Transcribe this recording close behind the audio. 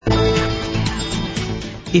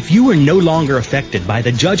If you were no longer affected by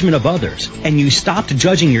the judgment of others and you stopped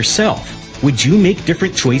judging yourself, would you make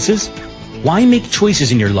different choices? Why make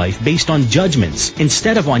choices in your life based on judgments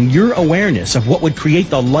instead of on your awareness of what would create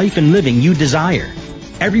the life and living you desire?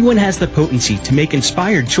 Everyone has the potency to make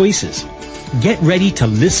inspired choices. Get ready to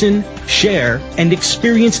listen, share, and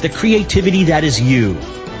experience the creativity that is you.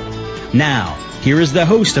 Now, here is the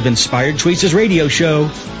host of Inspired Choices Radio Show,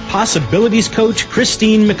 Possibilities Coach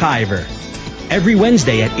Christine McIver. Every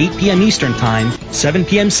Wednesday at 8 p.m. Eastern Time, 7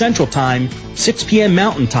 p.m. Central Time, 6 p.m.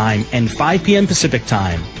 Mountain Time, and 5 p.m. Pacific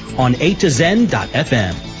Time on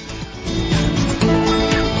A2Zen.fm.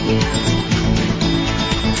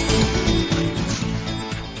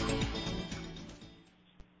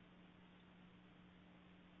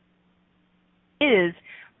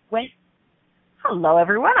 Hello,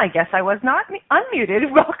 everyone. I guess I was not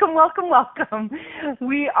unmuted. Welcome.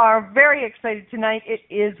 We are very excited tonight. It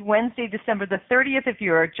is Wednesday, December the 30th. If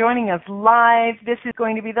you are joining us live, this is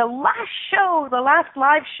going to be the last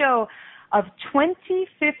live show of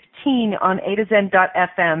 2015 on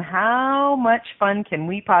A2Zen.fm. How much fun can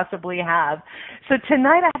we possibly have? So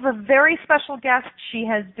tonight I have a very special guest. She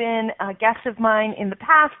has been a guest of mine in the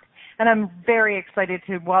past, and I'm very excited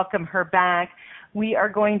to welcome her back. We are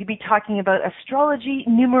going to be talking about astrology,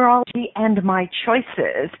 numerology, and my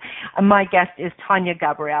choices. My guest is Tanya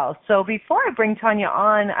Gabrielle. So before I bring Tanya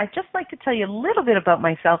on, I'd just like to tell you a little bit about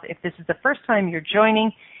myself if this is the first time you're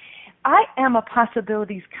joining. I am a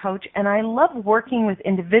possibilities coach, and I love working with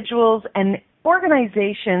individuals and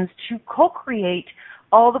organizations to co-create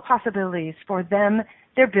all the possibilities for them,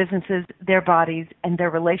 their businesses, their bodies, and their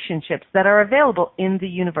relationships that are available in the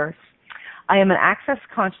universe. I am an Access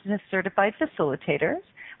Consciousness certified facilitator,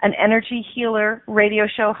 an energy healer, radio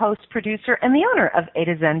show host, producer, and the owner of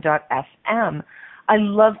A2Zen.fm. I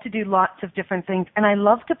love to do lots of different things, and I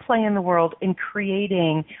love to play in the world in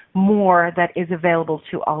creating more that is available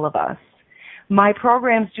to all of us. My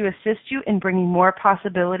programs do assist you in bringing more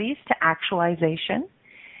possibilities to actualization.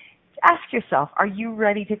 Ask yourself, are you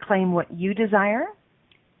ready to claim what you desire?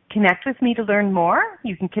 Connect with me to learn more.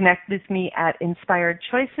 You can connect with me at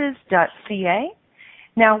inspiredchoices.ca.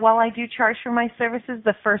 Now, while I do charge for my services,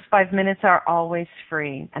 the first 5 minutes are always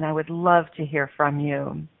free, and I would love to hear from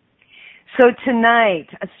you. So tonight,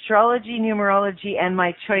 astrology, numerology, and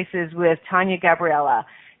my choices with Tanya Gabriella.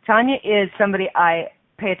 Tanya is somebody I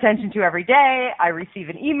pay attention to every day. I receive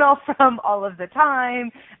an email from all of the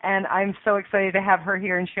time, and I'm so excited to have her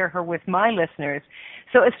here and share her with my listeners.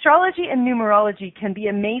 So astrology and numerology can be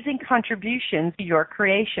amazing contributions to your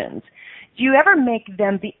creations. Do you ever make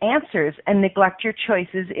them the answers and neglect your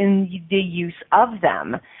choices in the use of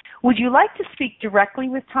them? Would you like to speak directly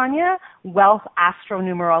with Tanya, Wealth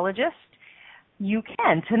Astronumerologist? You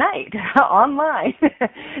can tonight, online.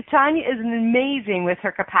 Tanya is amazing with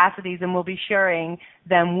her capacities and will be sharing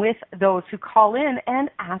them with those who call in and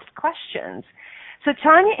ask questions. So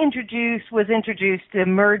Tanya introduces the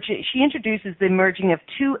merging of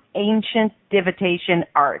two ancient divination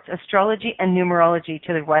arts, astrology and numerology,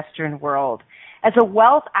 to the Western world. As a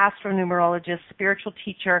wealth astronumerologist, spiritual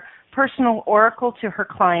teacher, personal oracle to her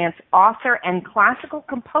clients, author, and classical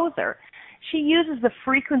composer, she uses the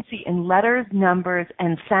frequency in letters, numbers,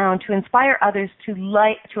 and sound to inspire others to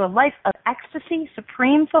a life of ecstasy,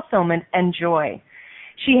 supreme fulfillment, and joy.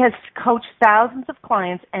 She has coached thousands of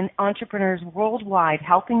clients and entrepreneurs worldwide,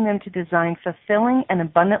 helping them to design fulfilling and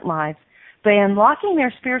abundant lives by unlocking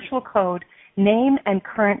their spiritual code, name, and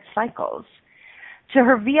current cycles. To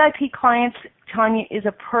her VIP clients, Tanya is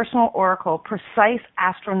a personal oracle, precise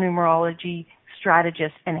astronumerology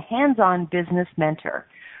strategist, and hands-on business mentor.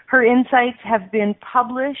 Her insights have been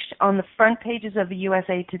published on the front pages of the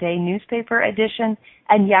USA Today newspaper edition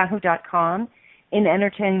and Yahoo.com, in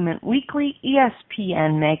Entertainment Weekly,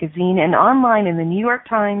 ESPN Magazine, and online in the New York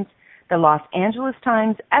Times, the Los Angeles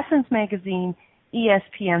Times, Essence Magazine,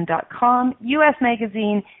 ESPN.com, US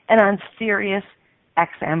Magazine, and on Sirius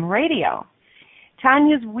XM Radio.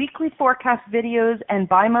 Tanya's weekly forecast videos and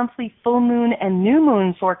bi-monthly full moon and new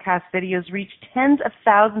moon forecast videos reach tens of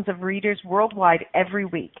thousands of readers worldwide every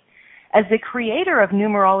week. As the creator of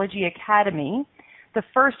Numerology Academy, the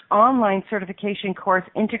first online certification course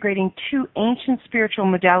integrating two ancient spiritual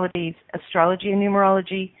modalities, astrology and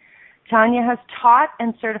numerology, Tanya has taught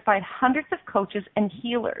and certified hundreds of coaches and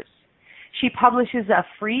healers. She publishes a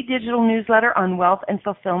free digital newsletter on wealth and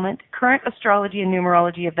fulfillment, current astrology and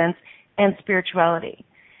numerology events, and spirituality.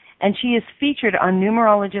 And she is featured on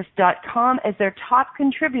numerologist.com as their top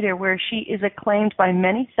contributor, where she is acclaimed by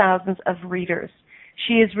many thousands of readers.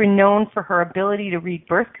 She is renowned for her ability to read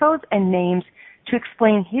birth codes and names to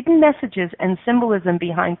explain hidden messages and symbolism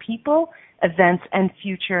behind people, events, and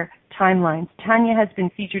future timelines. Tanya has been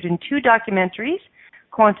featured in 2 documentaries,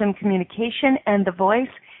 Quantum Communication and The Voice,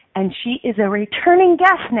 and she is a returning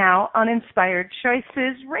guest now on Inspired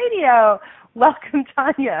Choices Radio. Welcome,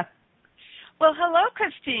 Tanya. Well, hello,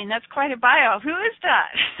 Christine. That's quite a bio. Who is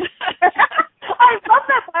that? I love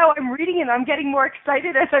that bio. I'm reading it. I'm getting more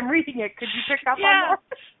excited as I'm reading it. Could you pick up on that?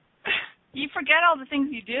 You forget all the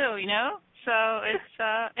things you do, So it's,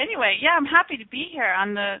 anyway, I'm happy to be here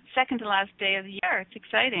on the second to last day of the year. It's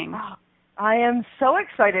exciting. Oh, I am so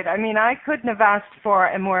excited. I mean, I couldn't have asked for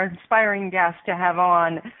a more inspiring guest to have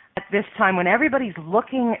on at this time when everybody's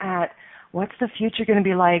looking at what's the future going to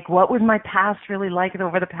be like? What was my past really like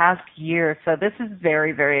over the past year? So this is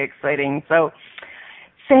very, very exciting. So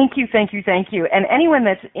thank you. And anyone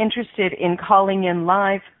that's interested in calling in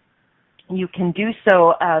live, you can do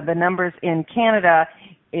so. The numbers in Canada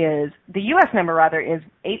is, the U.S. number rather, is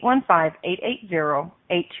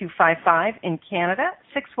 815-880-8255. In Canada,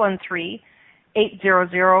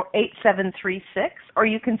 613-800-8736. Or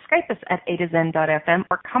you can Skype us at a2zen.fm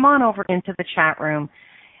or come on over into the chat room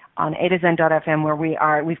on a2zen.fm where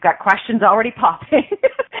we've got questions already popping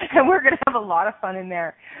and we're going to have a lot of fun in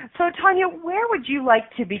there. So Tanya, where would you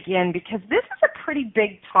like to begin? Because this is a pretty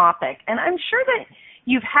big topic, and I'm sure that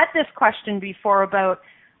you've had this question before about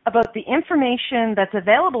the information that's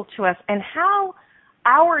available to us and how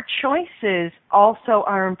our choices also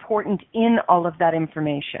are important in all of that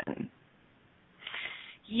information.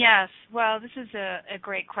 Yes, well, this is a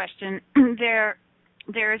great question. There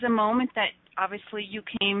is a moment that obviously you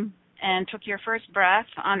came and took your first breath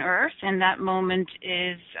on Earth, and that moment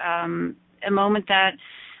is a moment that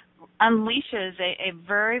unleashes a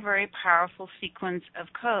very, very powerful sequence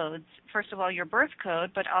of codes. First of all, your birth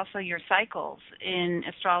code, but also your cycles in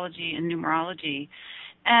astrology and numerology.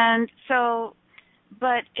 And so,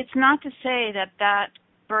 but it's not to say that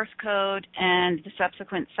birth code and the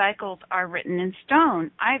subsequent cycles are written in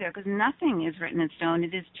stone either, because nothing is written in stone.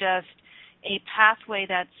 It is just a pathway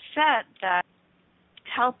that's set that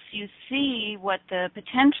helps you see what the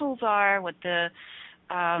potentials are, what the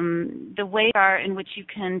ways are in which you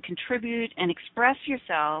can contribute and express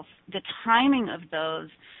yourself. The timing of those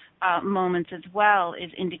moments as well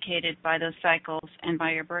is indicated by those cycles and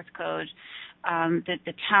by your birth code,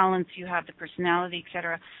 the talents you have, the personality,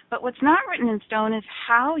 etc. But what's not written in stone is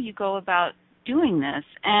how you go about doing this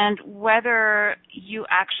and whether you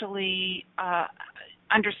actually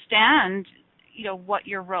understand, what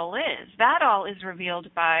your role is. That all is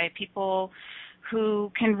revealed by people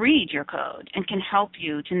who can read your code and can help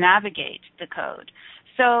you to navigate the code.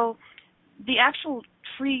 So the actual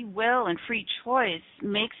free will and free choice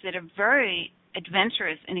makes it a very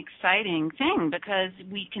adventurous and exciting thing, because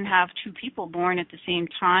we can have 2 people born at the same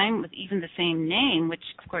time with even the same name, which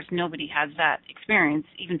of course nobody has that experience.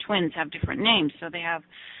 Even twins have different names, so they have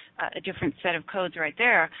a different set of codes right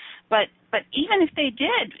there. But even if they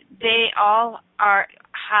did, they all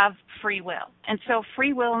have free will. And so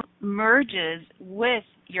free will merges with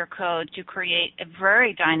your code to create a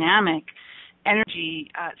very dynamic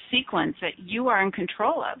energy sequence that you are in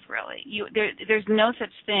control of, really. There's no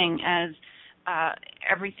such thing as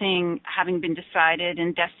everything having been decided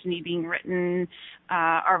and destiny being written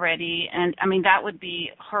already. And I mean, that would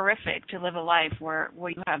be horrific, to live a life where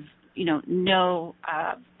you have no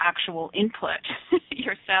actual input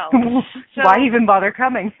yourself. So why even bother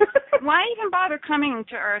coming? Why even bother coming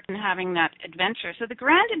to Earth and having that adventure? So the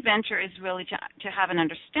grand adventure is really to have an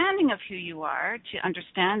understanding of who you are, to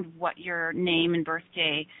understand what your name and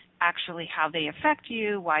birthday actually, how they affect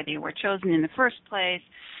you, why they were chosen in the first place.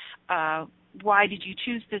 Why did you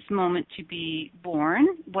choose this moment to be born?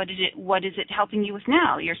 What is it helping you with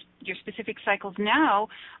now? Your specific cycles now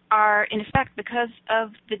are in effect because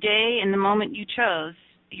of the day and the moment you chose.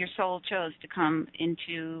 Your soul chose to come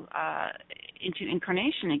into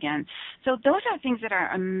incarnation again. So those are things that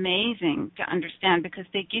are amazing to understand, because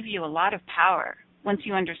they give you a lot of power. Once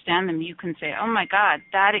you understand them, you can say, "Oh my God,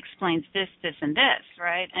 that explains this, this, and this,"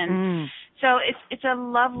 right? And so it's a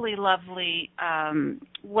lovely, lovely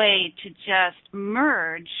way to just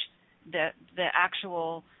merge the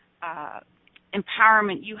actual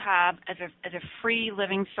empowerment you have as a free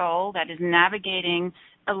living soul that is navigating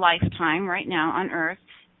a lifetime right now on Earth,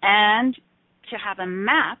 and to have a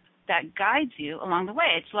map that guides you along the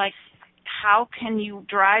way. It's like, how can you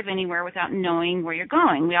drive anywhere without knowing where you're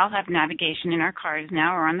going? We all have navigation in our cars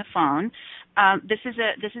now or on the phone. This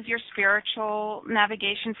is your spiritual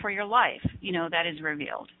navigation for your life, that is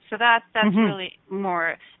revealed. So that's really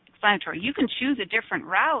more explanatory. You can choose a different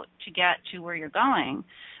route to get to where you're going,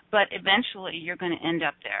 but eventually you're going to end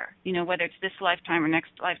up there. You know, whether it's this lifetime or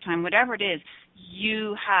next lifetime, whatever it is,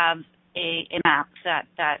 you have a map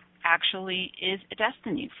that actually is a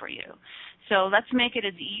destiny for you. So let's make it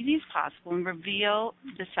as easy as possible and reveal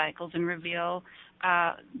the cycles and reveal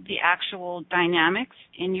the actual dynamics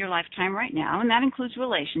in your lifetime right now. And that includes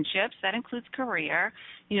relationships, that includes career,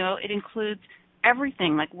 you know, it includes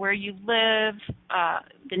everything, like where you live,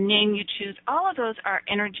 the name you choose. All of those are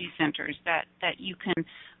energy centers that you can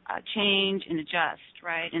change and adjust,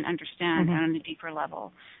 right, and understand on a deeper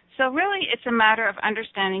level. So really it's a matter of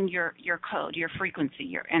understanding your code, your frequency,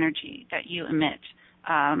 your energy that you emit,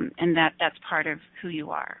 and that's part of who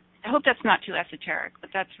you are. I hope that's not too esoteric,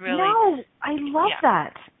 but that's really... No, I love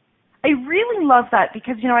that. I really love that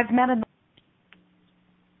because, you know, I've met a...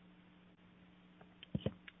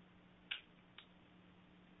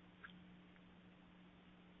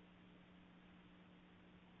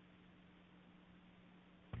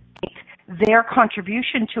 their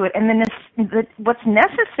contribution to it, and then what's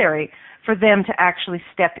necessary for them to actually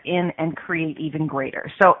step in and create even greater.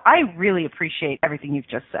 So I really appreciate everything you've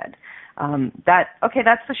just said.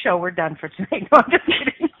 That's the show. We're done for tonight. No, I'm just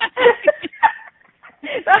kidding.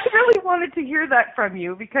 I really wanted to hear that from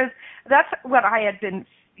you because that's what I had been,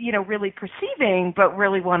 you know, really perceiving, but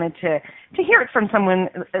really wanted to hear it from someone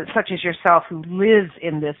such as yourself who lives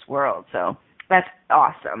in this world. So that's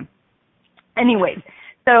awesome. Anyway.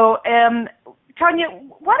 So, Tanya,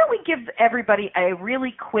 why don't we give everybody a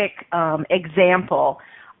really quick example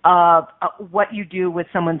of what you do with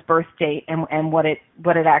someone's birth date and what it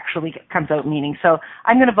actually comes out meaning. So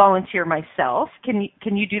I'm going to volunteer myself. Can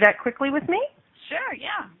you do that quickly with me? Sure,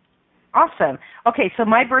 yeah. Awesome. Okay, so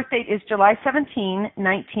my birth date is July 17,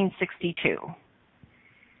 1962.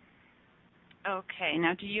 Okay,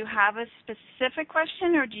 now do you have a specific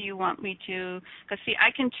question or do you want me to, because see,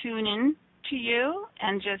 I can tune in to you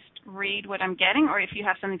and just read what I'm getting, or if you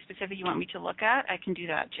have something specific you want me to look at, I can do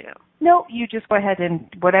that too. No, you just go ahead and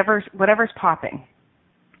whatever's popping.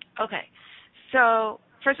 Okay. So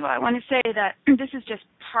first of all, I want to say that this is just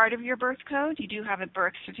part of your birth code. You do have a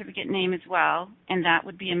birth certificate name as well, and that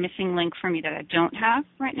would be a missing link for me that I don't have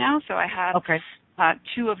right now. So I have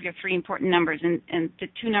two of your three important numbers, and the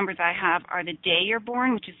two numbers I have are the day you're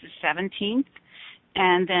born, which is the 17th,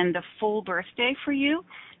 and then the full birthday for you,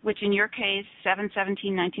 which in your case,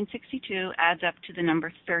 7/17/1962, adds up to the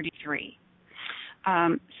number 33.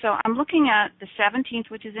 So I'm looking at the 17th,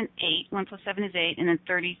 which is an 8, 1 plus 7 is 8, and then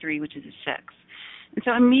 33, which is a 6. And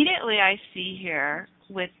so immediately I see here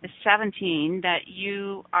with the 17 that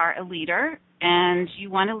you are a leader and you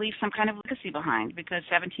want to leave some kind of legacy behind, because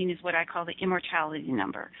 17 is what I call the immortality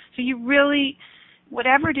number. So you really,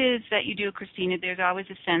 whatever it is that you do, Christina, there's always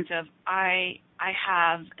a sense of I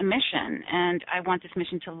have a mission and I want this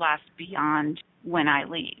mission to last beyond when I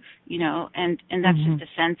leave, you know, and that's just a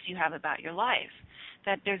sense you have about your life,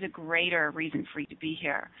 that there's a greater reason for you to be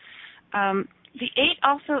here. The 8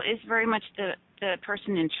 also is very much the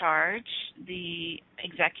person in charge, the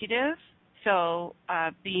executive, so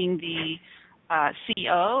being the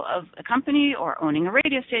CEO of a company or owning a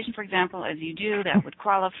radio station, for example, as you do, that would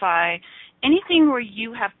qualify. Anything where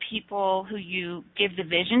you have people who you give the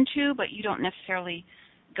vision to, but you don't necessarily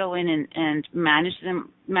go in and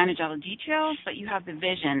manage all the details, but you have the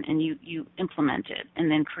vision and you implement it and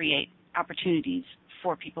then create opportunities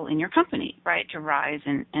for people in your company, right, to rise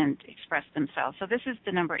and express themselves. So this is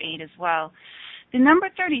the number 8 as well. The number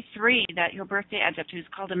 33 that your birthday adds up to is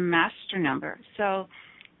called a master number. So,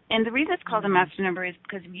 and the reason it's called a master number is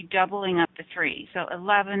because you're doubling up the 3. So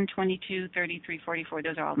 11, 22, 33, 44,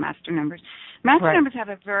 those are all master numbers. Master numbers have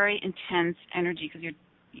a very intense energy because you're,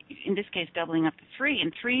 in this case, doubling up the 3.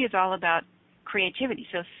 And 3 is all about creativity.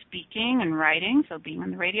 So speaking and writing, so being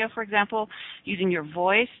on the radio, for example, using your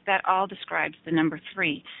voice, that all describes the number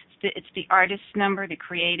 3. It's the artist number, the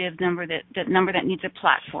creative number, the number that needs a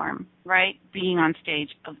platform, right? Being on stage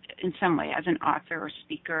in some way as an author or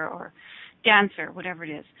speaker or dancer, whatever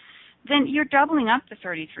it is. Then you're doubling up the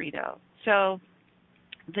 33 though. So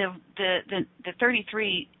the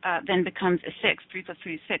 33 then becomes a 6. 3 plus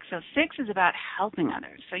 3 is 6. So 6 is about helping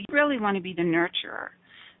others. So you really want to be the nurturer,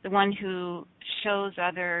 the one who shows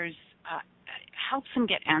others, helps them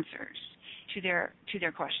get answers to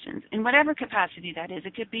their questions in whatever capacity that is.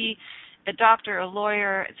 It could be a doctor, a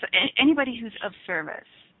lawyer, anybody who's of service,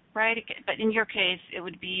 right? But in your case, it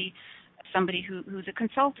would be somebody who's a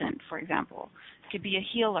consultant, for example. It could be a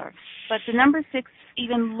healer. But the number 6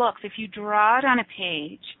 even looks, if you draw it on a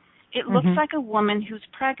page, it looks like a woman who's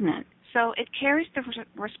pregnant. So it carries the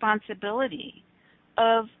responsibility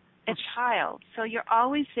of a child. So you're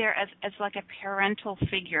always there as like a parental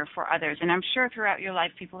figure for others. And I'm sure throughout your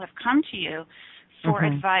life people have come to you for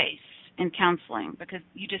advice and counseling because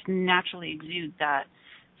you just naturally exude that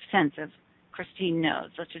sense of Christine knows.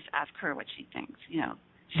 Let's just ask her what she thinks.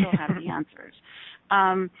 She'll have the answers.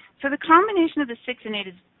 So the combination of the 6 and 8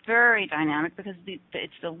 is very dynamic because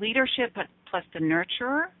it's the leadership plus the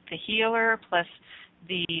nurturer, the healer plus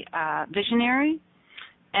the visionary,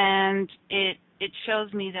 and it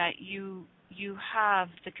shows me that you have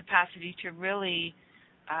the capacity to really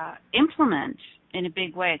implement in a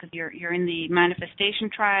big way because you're in the manifestation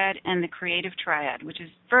triad and the creative triad, which is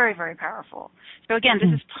very, very powerful. So again,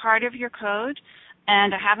 this is part of your code,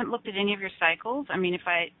 and I haven't looked at any of your cycles. I mean, if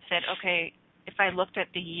I said, okay, if I looked at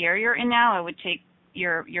the year you're in now, I would take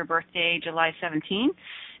your birthday, July 17th,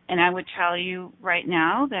 and I would tell you right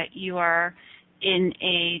now that you are in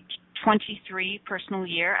a 23 personal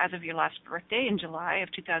year as of your last birthday in July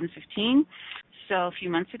of 2015. So a few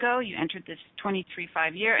months ago, you entered this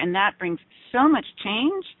 23-5 year, and that brings so much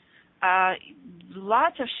change,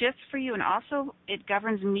 lots of shifts for you, and also it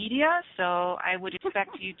governs media, so I would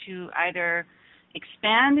expect you to either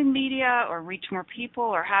expand in media or reach more people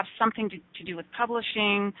or have something to do with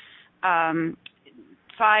publishing. 5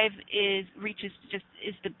 is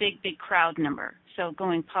the big crowd number, so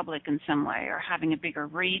going public in some way or having a bigger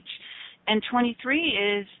reach. And 23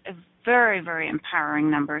 is a very, very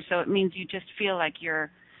empowering number, so it means you just feel like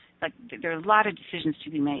there are a lot of decisions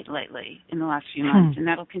to be made lately in the last few months, and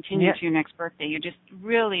that'll continue to your next birthday. You're just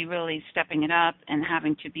really, really stepping it up and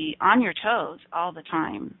having to be on your toes all the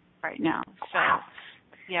time right now. So,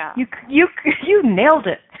 yeah. You nailed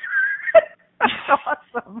it. That's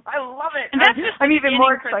awesome. I love it. I'm even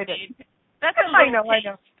more excited. That's I know.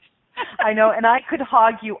 I know, and I could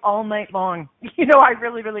hog you all night long. I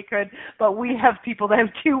really, really could. But we have people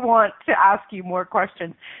that do want to ask you more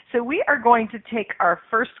questions. So we are going to take our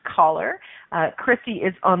first caller. Chrissy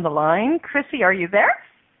is on the line. Chrissy, are you there?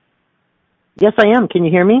 Yes, I am. Can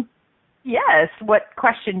you hear me? Yes. What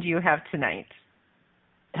question do you have tonight?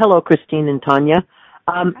 Hello, Christine and Tanya.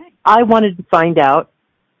 I wanted to find out,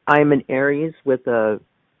 I'm an Aries with a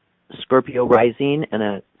Scorpio rising and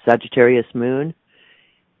a Sagittarius moon.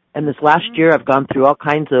 And this last year, I've gone through all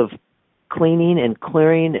kinds of cleaning and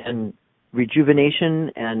clearing and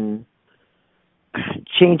rejuvenation and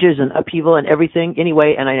changes and upheaval and everything.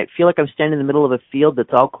 Anyway, and I feel like I'm standing in the middle of a field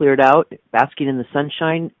that's all cleared out, basking in the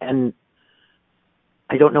sunshine, and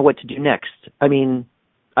I don't know what to do next. I mean,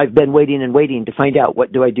 I've been waiting and waiting to find out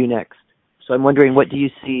what do I do next. So I'm wondering, what do you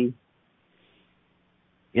see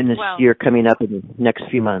in this year coming up in the next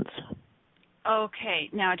few months? Okay.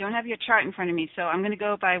 Now, I don't have your chart in front of me, so I'm going to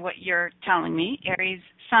go by what you're telling me. Aries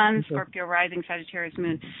Sun, Scorpio rising, Sagittarius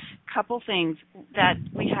moon. Couple things that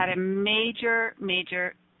we had a major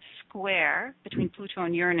square between Pluto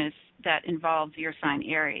and Uranus that involves your sign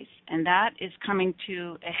Aries, and that is coming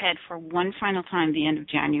to a head for one final time the end of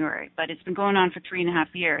January, but it's been going on for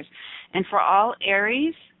 3.5 years. And for all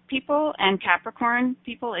Aries people and Capricorn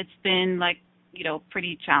people, it's been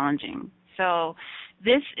pretty challenging. So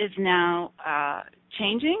this is now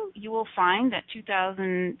changing. You will find that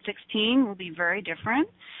 2016 will be very different.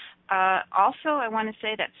 Also, I want to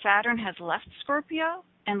say that Saturn has left Scorpio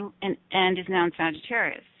and is now in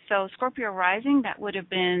Sagittarius. So Scorpio rising, that would have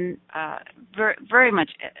been very, very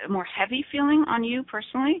much a more heavy feeling on you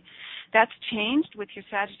personally. That's changed with your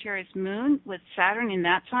Sagittarius moon, with Saturn in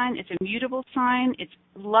that sign. It's a mutable sign. It's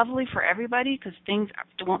lovely for everybody because things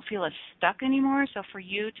won't feel as stuck anymore. So for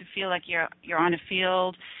you to feel like you're on a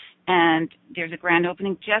field and there's a grand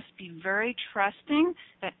opening, just be very trusting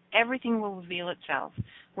that everything will reveal itself.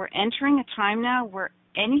 We're entering a time now where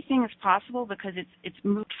anything is possible because it's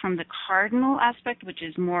moved from the cardinal aspect, which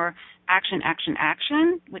is more action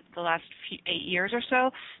with the last 8 years or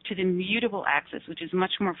so, to the mutable axis, which is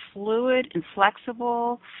much more fluid and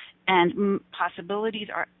flexible, and possibilities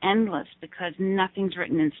are endless because nothing's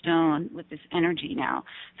written in stone with this energy now.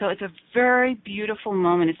 So it's a very beautiful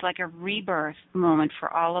moment. It's like a rebirth moment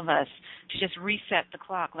for all of us to just reset the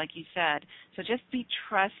clock, like you said. So just be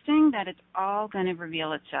trusting that it's all going to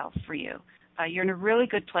reveal itself for you. You're in a really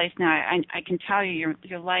good place now. I can tell you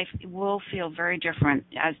your life will feel very different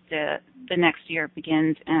as the next year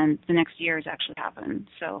begins and the next years actually happen.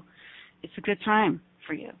 So it's a good time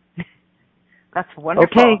for you. That's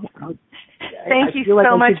wonderful. Okay. Thank you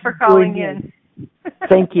so much for calling in.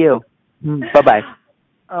 Thank you. Bye-bye.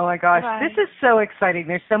 Oh, my gosh. Bye. This is so exciting.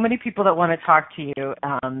 There's so many people that want to talk to you,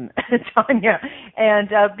 Tanya.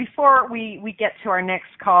 And before we get to our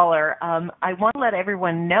next caller, I want to let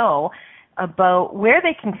everyone know about where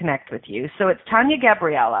they can connect with you. So it's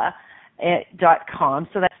TanyaGabriela.com.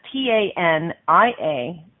 So that's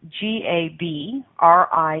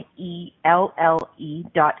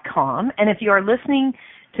TaniaGabrielle.com. And if you are listening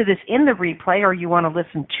to this in the replay or you want to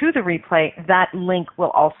listen to the replay, that link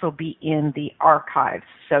will also be in the archives.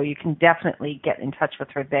 So you can definitely get in touch with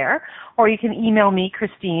her there. Or you can email me,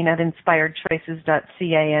 Christine, at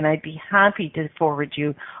inspiredchoices.ca, and I'd be happy to forward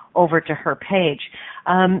you over to her page.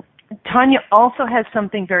 Tanya also has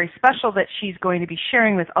something very special that she's going to be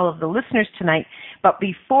sharing with all of the listeners tonight. But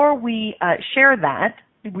before we share that,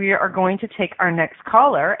 we are going to take our next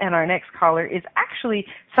caller, and our next caller is actually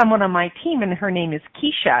someone on my team, and her name is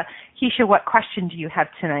Keisha. Keisha, what question do you have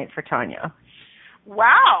tonight for Tanya?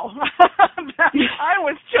 Wow. I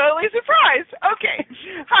was totally surprised. Okay.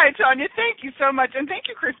 Hi, Tanya. Thank you so much, and thank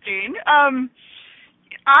you, Christine.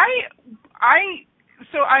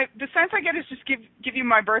 The sense I get is just give you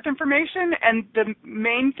my birth information, and the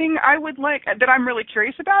main thing I would like, that I'm really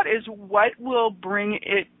curious about, is what will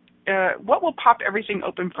pop everything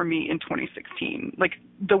open for me in 2016? Like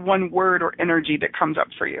the one word or energy that comes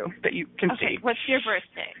up for you that you can see. What's your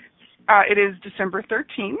birthday? It is December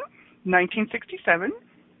 13, 1967. Okay.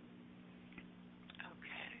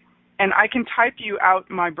 And I can type you out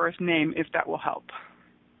my birth name if that will help.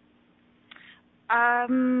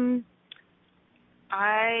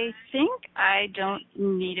 I think I don't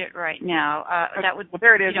need it right now. That would. Well,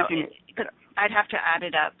 there it is. I'd have to add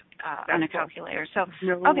it up on a calculator. So,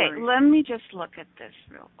 no okay, worries. let me just look at this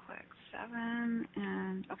real quick. 7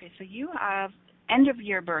 and okay, so you have end of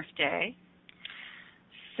year birthday.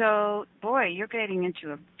 So, boy, you're getting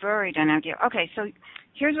into a very dynamic year. Okay, so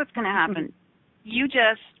here's what's going to happen. You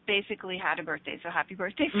just basically had a birthday, so happy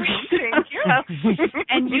birthday for you. Thank you.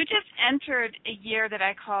 And you just entered a year that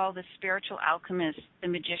I call the spiritual alchemist, the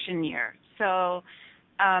magician year. So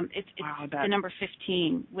it's the number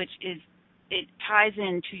 15, which it ties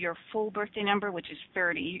into your full birthday number, which is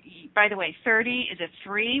 30. By the way, 30 is a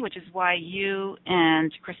 3, which is why you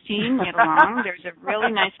and Christine get along. There's a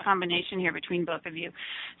really nice combination here between both of you.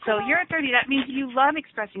 So you're at 30. That means you love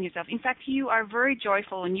expressing yourself. In fact, you are very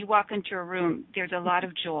joyful. When you walk into a room, there's a lot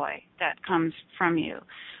of joy that comes from you.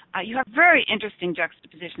 You have very interesting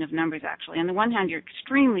juxtaposition of numbers, actually. On the one hand, you're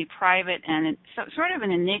extremely private and sort of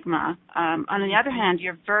an enigma. On the other hand,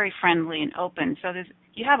 you're very friendly and open. So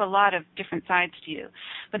you have a lot of different sides to you.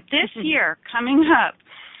 But this year coming up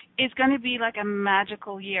is going to be like a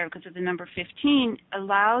magical year because of the number 15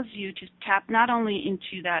 allows you to tap not only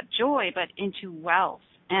into that joy, but into wealth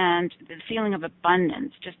and the feeling of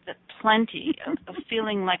abundance, just the plenty of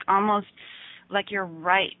feeling like almost like you're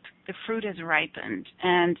ripe. The fruit has ripened.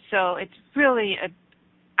 And so it's really,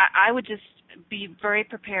 I would just be very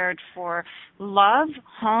prepared for love,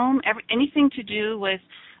 home, anything to do with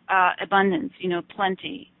abundance,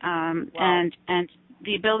 plenty, and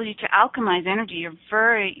the ability to alchemize energy. You're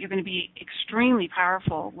going to be extremely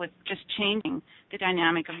powerful with just changing the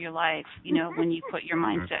dynamic of your life, when you put your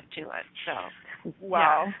mindset to it. So,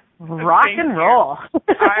 wow. Yeah. Rock and roll.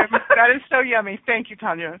 That is so yummy. Thank you,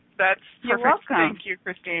 Tanya. That's You're perfect. welcome. Thank you,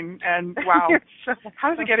 Christine. And wow,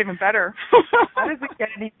 how does it get even better? How does it get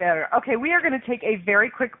any better? Okay, we are going to take a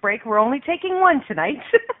very quick break. We're only taking one tonight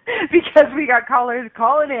because we got callers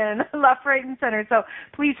calling in left, right, and center. So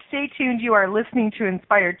please stay tuned. You are listening to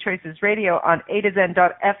Inspired Choices Radio on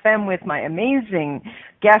A2Zen.fm with my amazing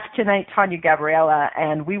guest tonight, Tanya Gabriella,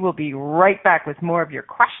 and we will be right back with more of your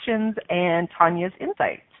questions and Tanya's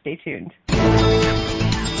insights. Stay tuned.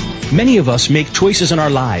 Many of us make choices in our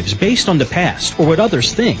lives based on the past or what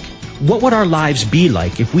others think. What would our lives be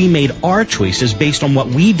like if we made our choices based on what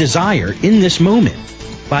we desire in this moment?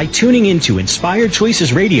 By tuning into Inspired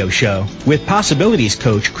Choices Radio Show with Possibilities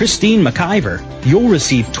Coach Christine McIver, you'll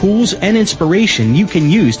receive tools and inspiration you can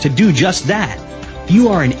use to do just that. You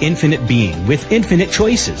are an infinite being with infinite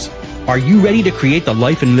choices. Are you ready to create the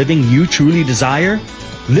life and living you truly desire?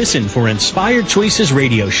 Listen for Inspired Choices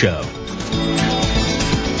Radio Show.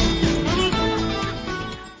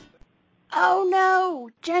 Oh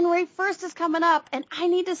no! January 1st is coming up and I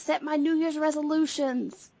need to set my New Year's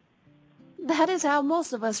resolutions. That is how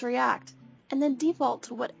most of us react, and then default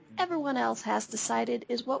to what everyone else has decided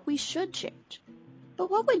is what we should change.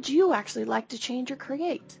 But what would you actually like to change or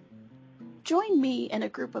create? Join me and a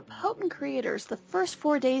group of potent creators the first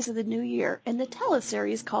 4 days of the new year in the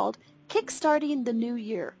teleseries called Kickstarting the New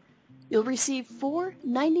Year. You'll receive 4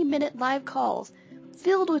 90-minute live calls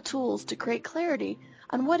filled with tools to create clarity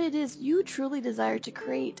on what it is you truly desire to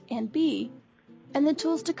create and be, and the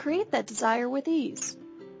tools to create that desire with ease.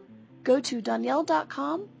 Go to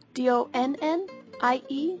Donielle.com,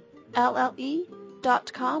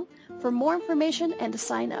 DONNIELLE.com for more information and to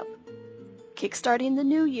sign up. Kickstarting the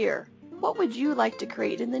New Year. What would you like to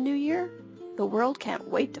create in the new year? The world can't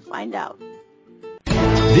wait to find out.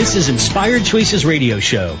 This is Inspired Choices Radio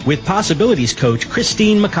Show with Possibilities Coach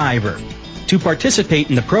Christine McIver. To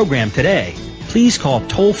participate in the program today, please call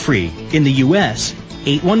toll-free in the U.S.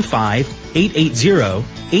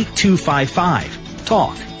 815-880-8255,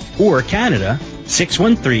 TALK, or Canada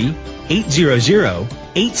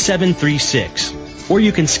 613-800-8736. Or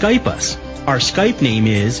you can Skype us. Our Skype name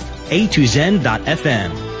is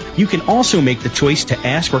a2zen.fm. You can also make the choice to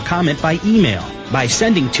ask or comment by email by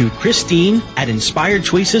sending to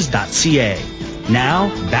Christine@inspiredchoices.ca. Now,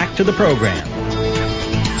 back to the program.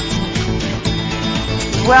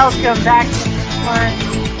 Welcome back to one.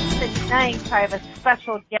 Tonight, I have a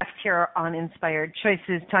special guest here on Inspired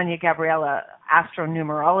Choices, Tanya Gabriella,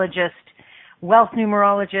 astronumerologist, wealth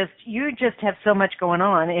numerologist. You just have so much going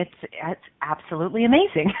on. It's absolutely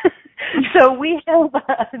amazing. So we have,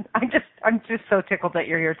 I'm just so tickled that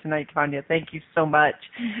you're here tonight, Tanya. Thank you so much.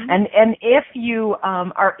 Mm-hmm. And if you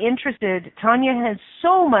are interested, Tanya has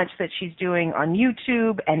so much that she's doing on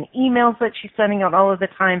YouTube and emails that she's sending out all of the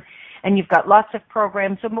time. And you've got lots of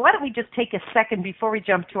programs. So why don't we just take a second before we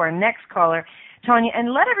jump to our next caller, Tanya,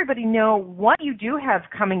 and let everybody know what you do have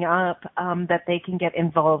coming up that they can get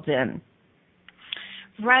involved in.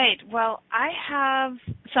 Right. Well, I have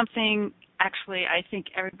something actually I think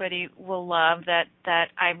everybody will love that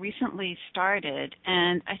I recently started,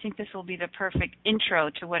 and I think this will be the perfect intro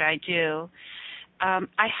to what I do.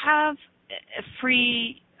 I have a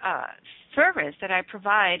free service that I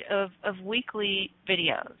provide of weekly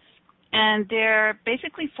videos. And they're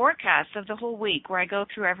basically forecasts of the whole week where I go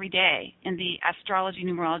through every day in the astrology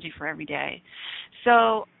numerology for every day.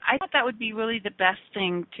 So I thought that would be really the best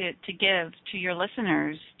thing to give to your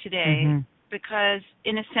listeners today, mm-hmm. because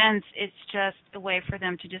in a sense it's just a way for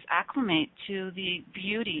them to just acclimate to the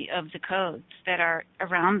beauty of the codes that are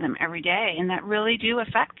around them every day and that really do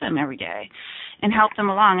affect them every day and help them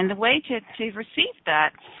along. And the way to receive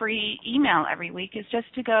that free email every week is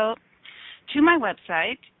just to go to my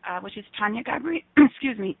website, which is Tanya Gabriella,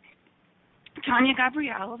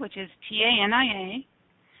 which is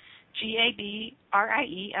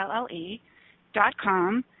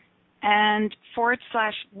TaniaGabrielle.com and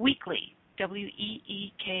 /weekly, WEEKLY.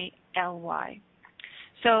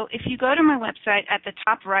 So if you go to my website, at the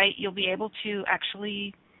top right, you'll be able to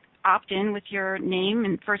actually opt in with your name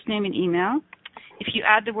and first name and email. If you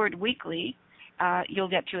add the word weekly, you'll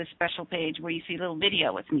get to a special page where you see a little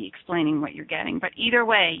video with me explaining what you're getting. But either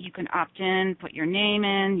way, you can opt in, put your name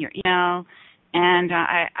in, your email, and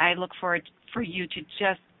I look forward for you to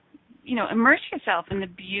just, immerse yourself in the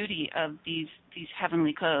beauty of these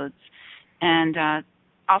heavenly codes. And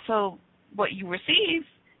also what you receive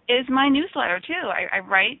is my newsletter, too. I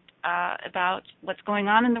write about what's going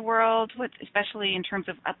on in the world, especially in terms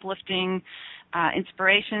of uplifting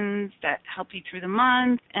inspirations that help you through the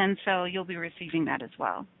month, and so you'll be receiving that as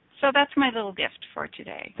well. So that's my little gift for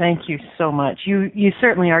today. Thank you so much. You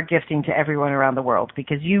certainly are gifting to everyone around the world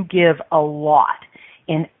because you give a lot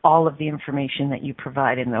in all of the information that you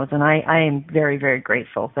provide in those, and I am very, very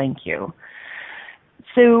grateful. Thank you.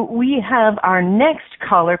 So we have our next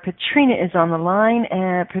caller. Patrina is on the line.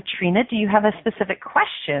 Patrina, do you have a specific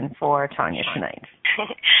question for Tanya tonight?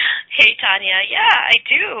 Hey, Tanya. Yeah, I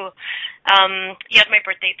do. You had my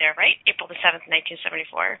birth date there, right? April the 7th,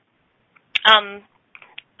 1974. So,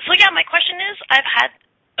 my question is, I've had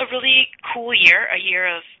a really cool year, a year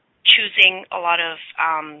of choosing a lot of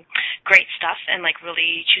great stuff and,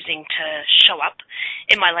 really choosing to show up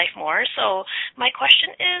in my life more. So my question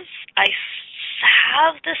is, I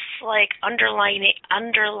have this,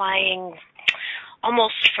 underlying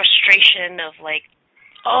almost frustration of,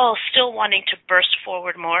 still wanting to burst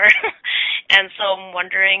forward more. And so I'm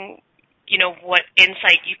wondering, what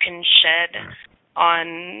insight you can shed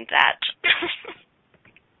on that.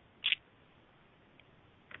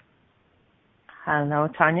 Hello,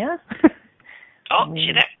 Tanya. Oh, is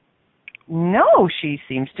she there? No, she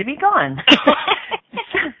seems to be gone.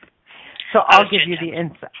 So I'll give you the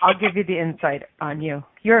insight. I'll give you the insight on you.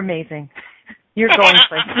 You're amazing. You're going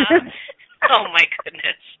places. Oh my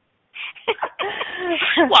goodness.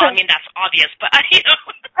 Well, that's obvious, but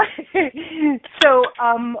So,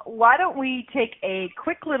 why don't we take a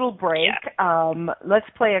quick little break? Yeah. Let's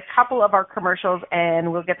play a couple of our commercials,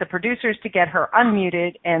 and we'll get the producers to get her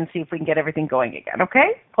unmuted and see if we can get everything going again,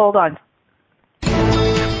 okay? Hold on.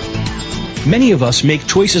 Many of us make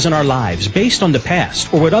choices in our lives based on the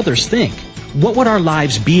past or what others think. What would our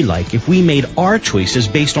lives be like if we made our choices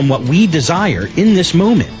based on what we desire in this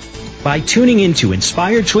moment? By tuning into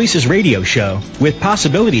Inspired Choices Radio Show with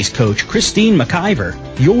Possibilities Coach Christine McIver,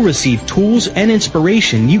 you'll receive tools and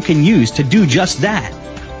inspiration you can use to do just that.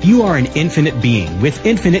 You are an infinite being with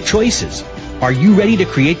infinite choices. Are you ready to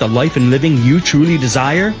create the life and living you truly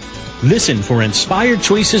desire? Listen for Inspired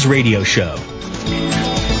Choices Radio Show.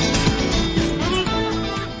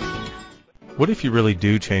 What if you really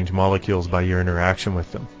do change molecules by your interaction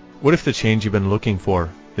with them? What if the change you've been looking for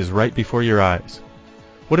is right before your eyes?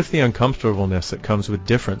 What if the uncomfortableness that comes with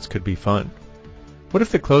difference could be fun? What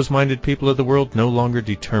if the closed-minded people of the world no longer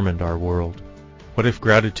determined our world? What if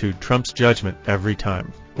gratitude trumps judgment every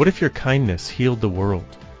time? What if your kindness healed the world?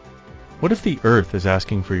 What if the earth is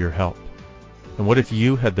asking for your help? And what if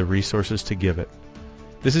you had the resources to give it?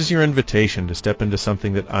 This is your invitation to step into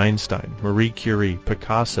something that Einstein, Marie Curie,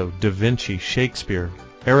 Picasso, Da Vinci, Shakespeare,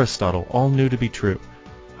 Aristotle all knew to be true.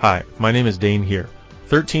 Hi, my name is Dane here.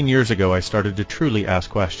 13 years ago, I started to truly ask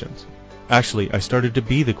questions. Actually, I started to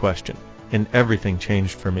be the question, and everything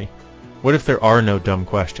changed for me. What if there are no dumb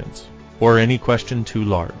questions, or any question too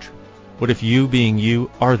large? What if you being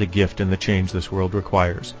you are the gift and the change this world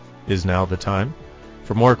requires? Is now the time?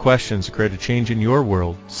 For more questions to create a change in your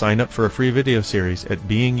world, sign up for a free video series at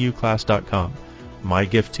beingyouclass.com. My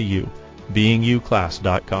gift to you,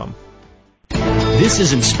 beingyouclass.com. This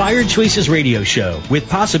is Inspired Choices Radio Show with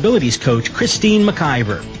Possibilities Coach Christine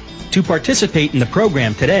McIver. To participate in the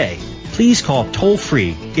program today, please call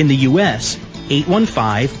toll-free in the U.S.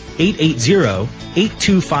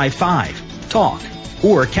 815-880-8255, TALK,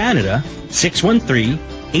 or Canada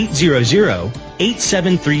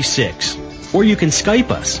 613-800-8736. Or you can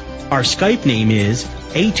Skype us. Our Skype name is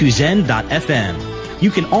a2zen.fm.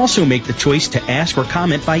 You can also make the choice to ask or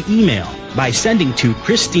comment by email by sending to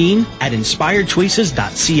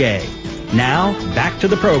Christine@inspiredchoices.ca. Now, back to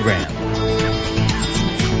the program.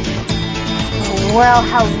 Well,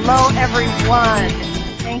 hello, everyone.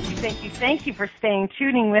 Thank you for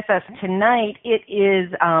tuning with us tonight. It is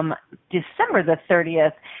December the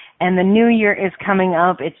 30th, and the new year is coming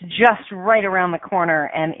up. It's just right around the corner,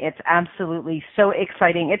 and it's absolutely so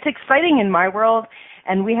exciting. It's exciting in my world.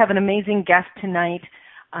 And we have an amazing guest tonight,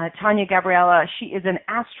 Tanya Gabriella. She is an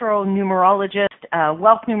astronumerologist,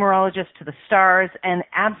 wealth numerologist to the stars, and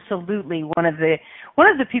absolutely one of the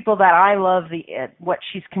people that I love what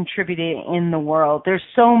she's contributing in the world. There's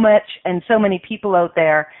so much and so many people out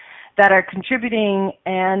there that are contributing,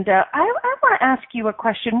 and I want to ask you a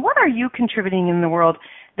question. What are you contributing in the world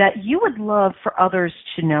that you would love for others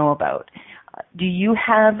to know about? Do you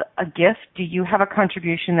have a gift? Do you have a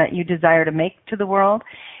contribution that you desire to make to the world?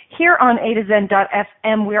 Here on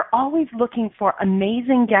A2Zen.fm, we're always looking for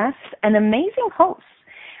amazing guests and amazing hosts.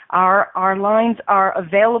 Our lines are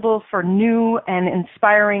available for new and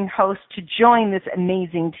inspiring hosts to join this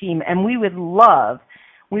amazing team, and we would love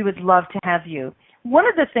to have you. One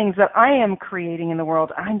of the things that I am creating in the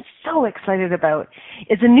world, I'm so excited about,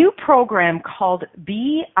 is a new program called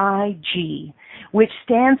BIG, which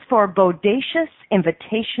stands for Bodacious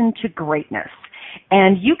Invitation to Greatness.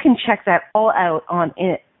 And you can check that all out on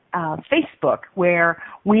Facebook, where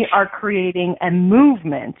we are creating a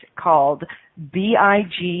movement called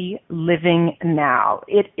BIG Living Now.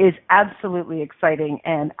 It is absolutely exciting,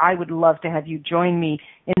 and I would love to have you join me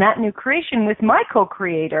in that new creation with my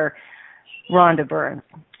co-creator, Rhonda Burns.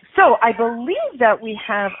 So I believe that we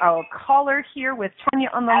have our caller here with Tanya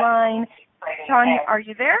on the line. Tanya, are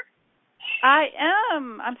you there? I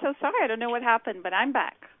am. I'm so sorry. I don't know what happened, but I'm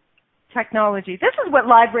back. Technology. This is what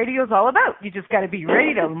live radio is all about. You just got to be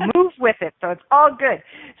ready to move with it, so it's all good.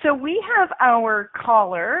 So we have our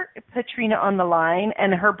caller, Patrina, on the line,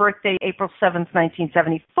 and her birthday, April 7th,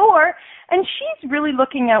 1974, and she's really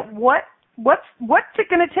looking at what's it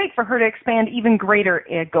going to take for her to expand even greater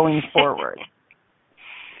going forward.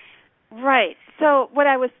 Right. So what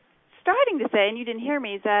I was starting to say, and you didn't hear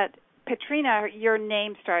me, is that Patrina, your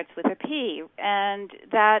name starts with a P, and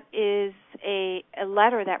that is a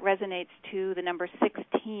letter that resonates to the number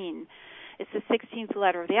 16. It's the 16th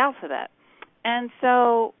letter of the alphabet. And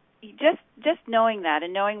so just knowing that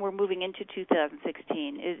and knowing we're moving into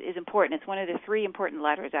 2016 is important. It's one of the 3 important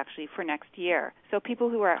letters, actually, for next year. So people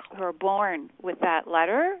who are born with that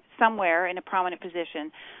letter somewhere in a prominent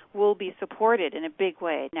position will be supported in a big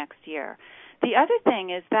way next year. The other thing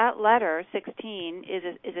is that letter, 16, is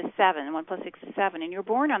a 7. 1 plus 6 is 7, and you're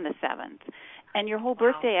born on the 7th. And your whole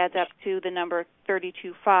birthday adds up to the number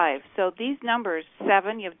 32.5. So these numbers,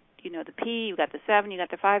 7, you have the P, you got the 7, you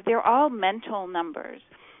got the 5, they're all mental numbers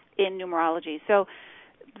in numerology. So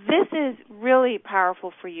this is really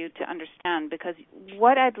powerful for you to understand, because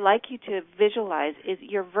what I'd like you to visualize is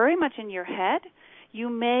you're very much in your head. You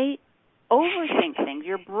may overthink things.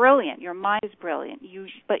 You're brilliant. Your mind is brilliant.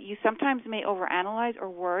 But you sometimes may overanalyze or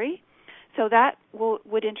worry. So that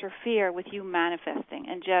would interfere with you manifesting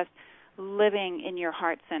and just living in your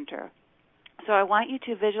heart center. So I want you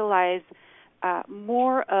to visualize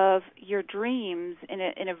more of your dreams in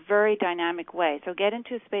a very dynamic way. So get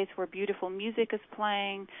into a space where beautiful music is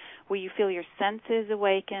playing, where you feel your senses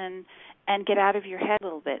awaken, and get out of your head a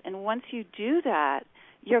little bit. And once you do that,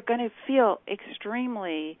 you're going to feel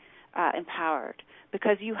extremely empowered,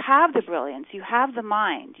 because you have the brilliance, you have the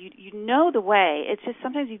mind, you know the way. It's just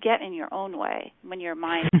sometimes you get in your own way when your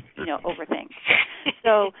mind, overthinks.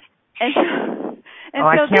 So, I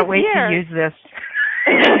can't wait to use this.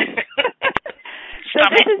 So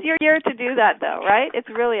this is your year to do that, though, right? It's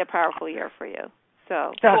really a powerful year for you.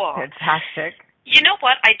 So that's cool. Fantastic. You know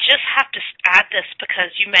what? I just have to add this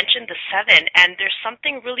because you mentioned the 7, and there's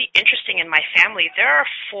something really interesting in my family. There are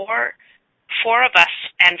four of us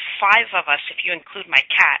and 5 of us, if you include my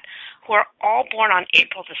cat, who are all born on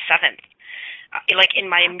April the 7th, like in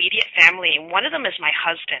my immediate family. One of them is my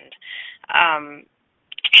husband.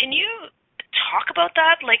 Can you talk about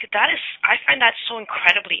that? Like, I find that so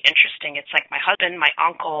incredibly interesting. It's like my husband, my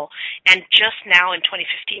uncle, and just now in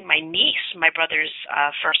 2015, my niece, my brother's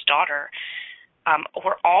first daughter,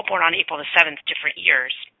 were all born on April the 7th, different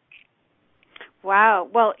years. Wow.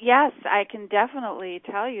 Well, yes, I can definitely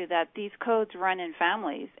tell you that these codes run in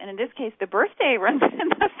families. And in this case, the birthday runs in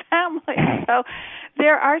the family. So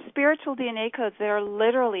there are spiritual DNA codes that are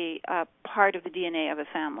literally part of the DNA of a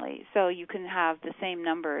family. So you can have the same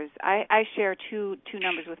numbers. I share two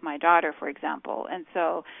numbers with my daughter, for example. And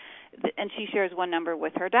so, and she shares one number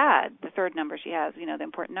with her dad, the third number she has, the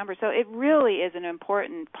important number. So it really is an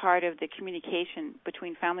important part of the communication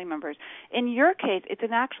between family members. In your case, it's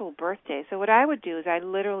an actual birthday. So what I would do is I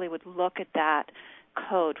literally would look at that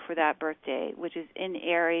code for that birthday, which is in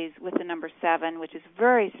Aries with the number 7, which is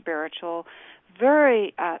very spiritual.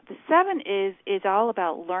 The 7 is all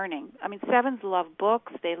about learning. I mean, 7s love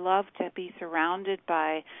books. They love to be surrounded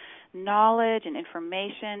by knowledge and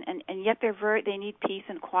information, and yet they need peace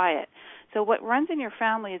and quiet. So what runs in your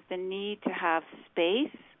family is the need to have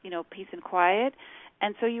space, peace and quiet,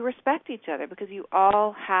 and so you respect each other because you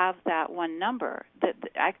all have that one number.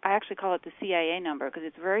 I actually call it the CIA number because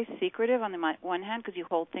it's very secretive on the one hand because you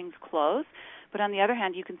hold things close, but on the other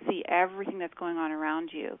hand you can see everything that's going on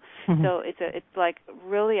around you. Mm-hmm. So it's like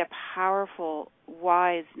really a powerful,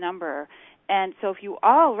 wise number. And so if you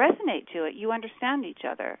all resonate to it, you understand each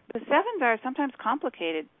other. The 7s are sometimes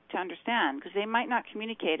complicated to understand because they might not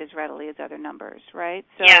communicate as readily as other numbers, right?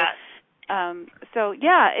 So, yeah.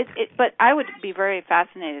 But I would be very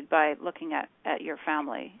fascinated by looking at your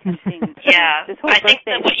family and seeing this whole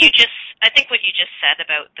birthday. I think what you just said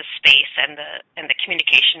about the space and the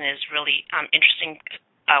communication is really interesting.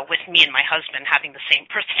 With me and my husband having the same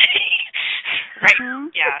birthday, right? Mm-hmm.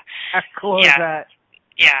 Yeah. How cool is that?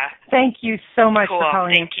 Yeah. Thank you so much for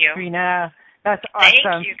calling, Thank you, Katrina. That's awesome.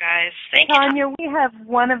 Thank you, guys. Thank Tanya, you. we have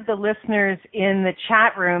one of the listeners in the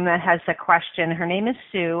chat room that has a question. Her name is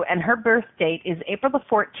Sue, and her birth date is April the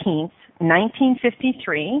 14th,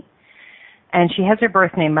 1953. And she has her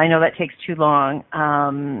birth name, but I know that takes too long.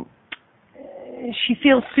 She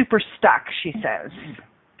feels super stuck, she says.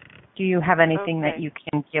 Do you have anything that you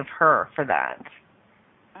can give her for that?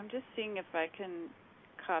 I'm just seeing if I can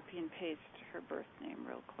copy and paste her birth name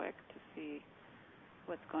real quick to see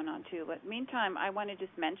what's going on too. But meantime, I want to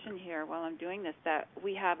just mention here while I'm doing this that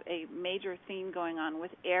we have a major theme going on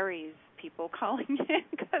with Aries people calling in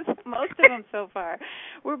because most of them so far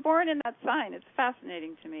were born in that sign. It's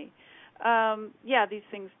fascinating to me. These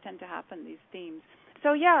things tend to happen, these themes. So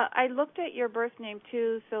I looked at your birth name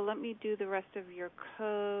too, so let me do the rest of your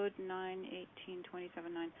code,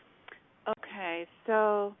 91827 Okay,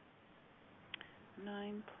 so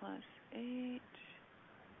 9 plus 8.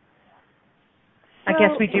 I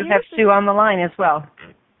guess we do have Sue on the line as well.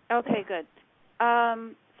 Okay, good.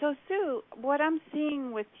 So Sue, what I'm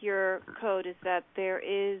seeing with your code is that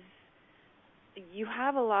you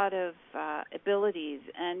have a lot of abilities,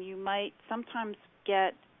 and you might sometimes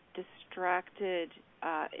get distracted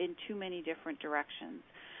in too many different directions.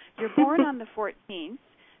 You're born on the 14th,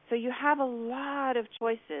 so you have a lot of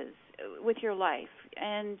choices with your life,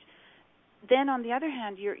 and then on the other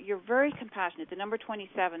hand, you're very compassionate. The number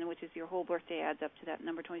 27, which is your whole birthday, adds up to that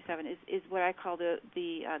number 27, is what I call the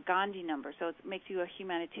Gandhi number. So it makes you a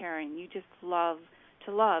humanitarian. You just love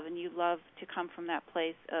to love, and you love to come from that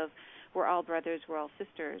place of we're all brothers, we're all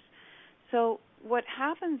sisters. So what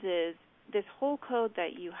happens is this whole code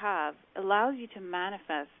that you have allows you to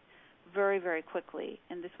manifest very, very quickly,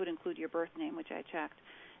 and this would include your birth name, which I checked.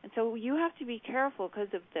 And so you have to be careful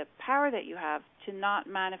because of the power that you have to not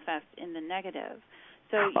manifest in the negative.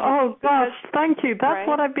 So gosh, thank you. That's right?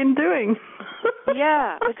 what I've been doing.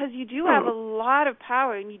 Yeah, because you do have a lot of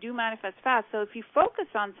power and you do manifest fast. So if you focus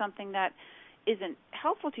on something that isn't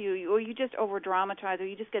helpful to you, or you just over-dramatize, or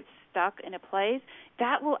you just get stuck in a place,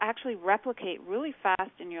 that will actually replicate really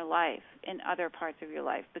fast in your life, in other parts of your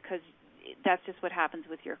life, because that's just what happens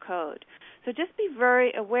with your code. So just be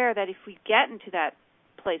very aware that if we get into that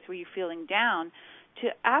place where you're feeling down, to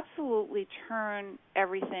absolutely turn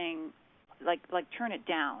everything, like turn it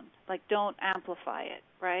down. Like, don't amplify it,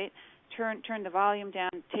 right? Turn the volume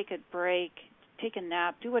down, take a break, take a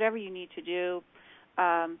nap, do whatever you need to do.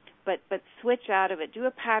 But switch out of it. Do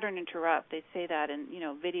a pattern interrupt. They say that in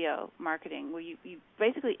video marketing, where you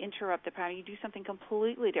basically interrupt the pattern. You do something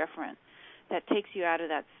completely different that takes you out of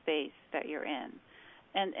that space that you're in,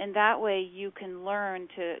 and that way you can learn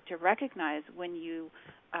to recognize when you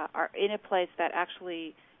are in a place that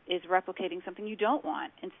actually is replicating something you don't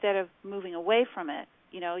want. Instead of moving away from it,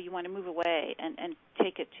 you want to move away and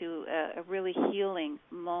take it to a really healing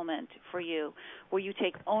moment for you, where you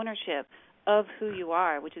take ownership of who you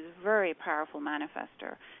are, which is a very powerful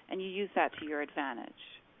manifester, and you use that to your advantage.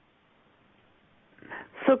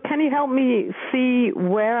 So can you help me see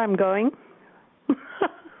where I'm going?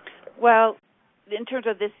 Well, in terms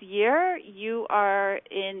of this year, you are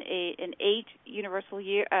in an 8 universal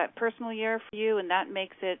year, personal year for you, and that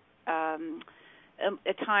makes it a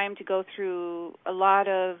time to go through a lot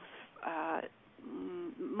of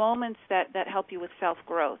moments that help you with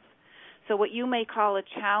self-growth. So what you may call a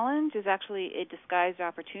challenge is actually a disguised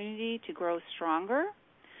opportunity to grow stronger.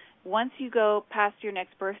 Once you go past your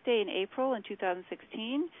next birthday in April in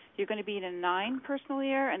 2016, you're going to be in a 9 personal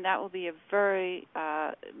year, and that will be a very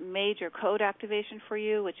major code activation for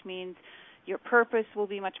you, which means your purpose will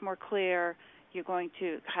be much more clear. You're going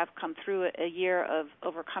to have come through a year of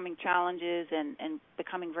overcoming challenges and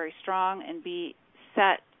becoming very strong and be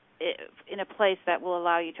set in a place that will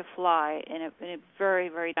allow you to fly in a very,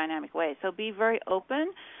 very dynamic way. So be very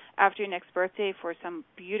open after your next birthday for some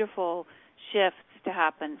beautiful shifts to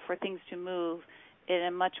happen, for things to move in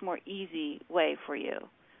a much more easy way for you.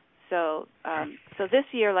 So this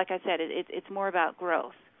year, like I said, it's more about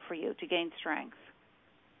growth for you to gain strength.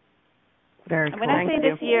 Very and cool. when I say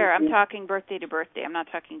this year, I'm talking birthday to birthday. I'm not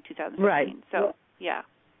talking 2015. Right. So, yeah.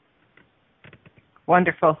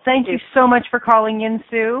 Wonderful. Thank you so much for calling in,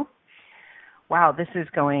 Sue. Wow, this is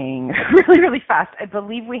going really, really fast. I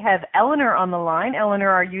believe we have Eleanor on the line. Eleanor,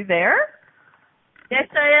 are you there? Yes,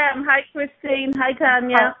 I am. Hi, Christine. Hi,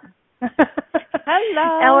 Tanya.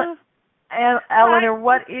 Hello. Eleanor,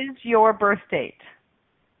 what is your birth date?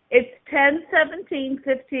 It's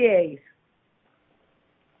 10/17/58.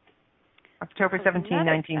 October 17,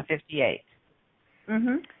 1958.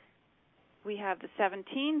 Mm-hmm. We have the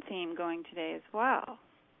 17 theme going today as well.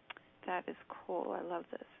 That is cool. I love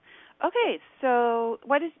this. Okay, so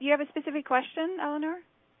do you have a specific question, Eleanor?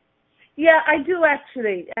 Yeah, I do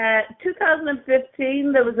actually.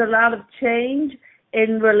 2015, there was a lot of change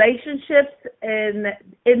in relationships, in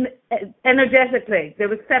energetically. There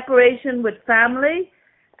was separation with family.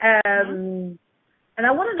 And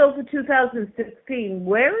I want to know for 2016,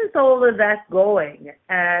 where is all of that going?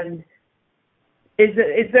 And is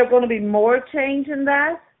there going to be more change in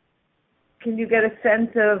that? Can you get a sense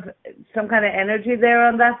of some kind of energy there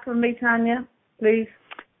on that for me, Tanya, please?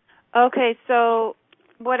 Okay, so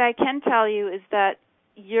what I can tell you is that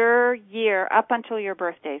your year, up until your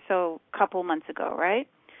birthday, so a couple months ago, right?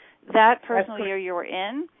 That personal year you were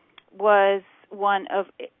in was one of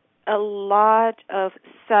a lot of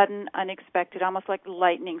sudden, unexpected, almost like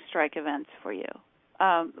lightning strike events for you,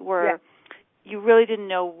 where you really didn't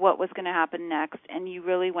know what was going to happen next, and you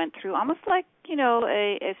really went through almost like,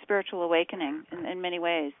 a spiritual awakening in many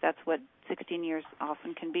ways. That's what 16 years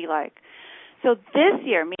often can be like. So this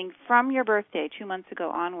year, meaning from your birthday 2 months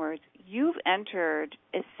ago onwards, you've entered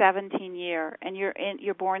a 17 year, and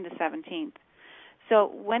you're born the 17th. So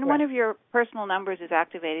when one of your personal numbers is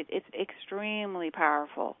activated, it's extremely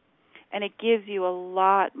powerful, and it gives you a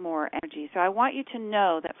lot more energy. So I want you to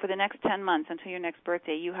know that for the next 10 months until your next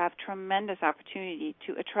birthday, you have tremendous opportunity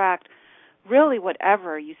to attract really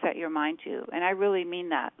whatever you set your mind to. And I really mean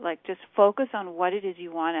that. Like, just focus on what it is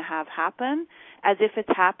you want to have happen as if it's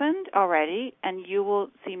happened already, and you will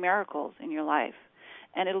see miracles in your life.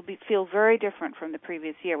 And it'll feel very different from the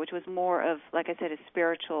previous year, which was more of, like I said, a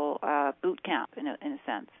spiritual boot camp in a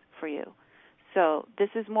sense for you. So this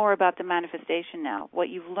is more about the manifestation now. What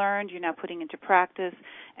you've learned, you're now putting into practice,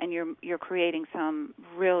 and you're creating some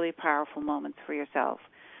really powerful moments for yourself.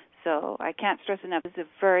 So I can't stress enough, this is a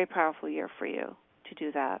very powerful year for you to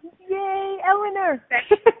do that. Yay, Eleanor!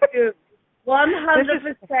 Thank you.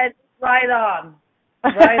 100% right on.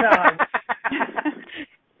 Right on.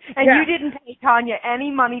 And you didn't pay Tanya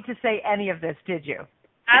any money to say any of this, did you?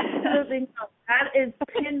 Absolutely not. That is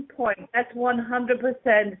pinpoint. That's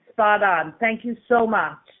 100% spot on. Thank you so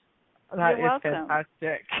much. That You're is welcome.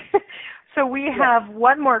 fantastic. So we have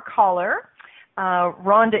one more caller.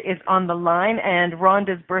 Rhonda is on the line, and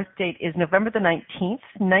Rhonda's birth date is November the 19th,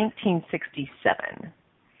 1967.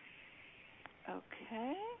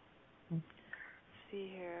 Okay. Let's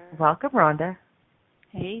see here. Welcome, Rhonda.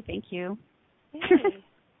 Hey, thank you. Hey.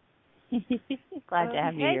 Glad to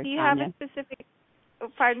have you here, do you Tanya. have a specific... Oh,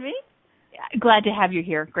 pardon me? Glad to have you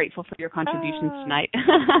here. Grateful for your contributions tonight.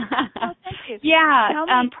 Oh, thank you. Yeah, Tell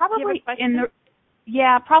me, probably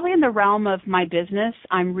probably in the realm of my business.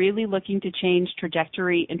 I'm really looking to change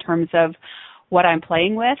trajectory in terms of what I'm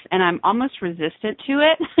playing with, and I'm almost resistant to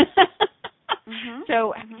it.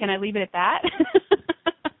 So can I leave it at that?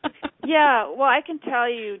 Yeah, well, I can tell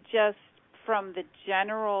you just from the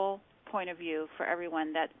general point of view for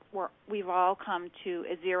everyone that we've all come to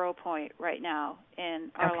a 0 point right now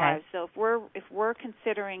in our lives. So if we're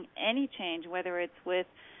considering any change, whether it's with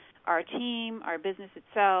our team, our business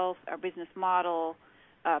itself, our business model,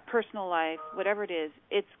 personal life, whatever it is,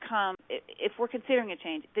 if we're considering a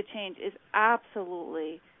change, the change is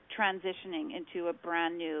absolutely transitioning into a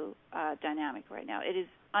brand new dynamic right now. It is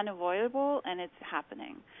unavoidable, and it's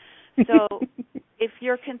happening. So if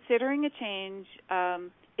you're considering a change,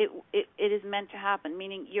 it is meant to happen,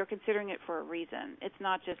 meaning you're considering it for a reason. It's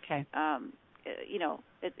not just,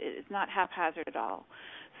 it's not haphazard at all.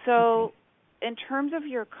 So in terms of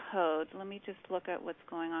your code, let me just look at what's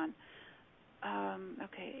going on.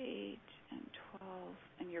 8 and 12,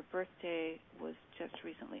 and your birthday was just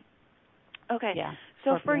recently. Okay,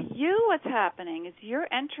 so for you what's happening is you're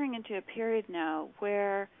entering into a period now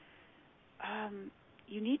where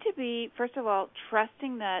you need to be, first of all,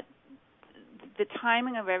 trusting that the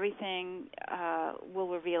timing of everything will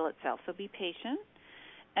reveal itself. So be patient,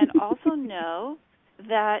 and also know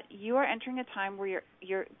that you are entering a time where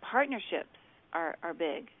your partnerships are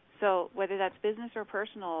big. So whether that's business or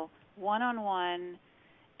personal, one-on-one,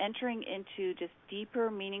 entering into just deeper,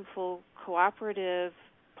 meaningful, cooperative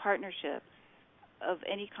partnerships of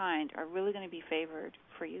any kind are really going to be favored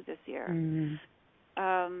for you this year.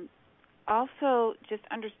 Also, just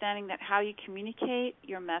understanding that how you communicate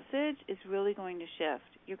your message is really going to shift.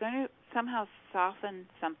 You're going to somehow soften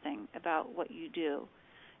something about what you do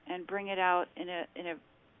and bring it out in a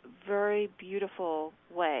very beautiful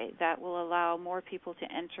way that will allow more people to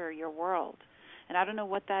enter your world. And I don't know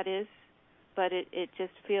what that is, but it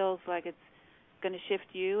just feels like it's going to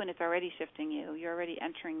shift you, and it's already shifting you. You're already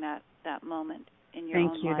entering that moment in your own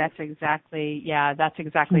life. Thank you. That's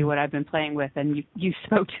exactly what I've been playing with, and you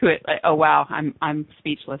spoke to it. Like, oh wow, I'm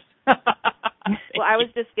speechless. Well, I was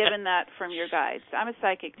just given that from your guides. I'm a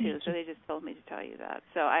psychic too, so they just told me to tell you that.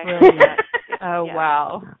 So I heard that. Oh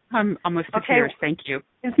wow, I'm almost to tears. Thank you.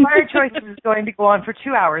 Inspired Choices is going to go on for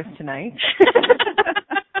 2 hours tonight.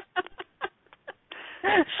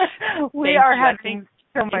 We are having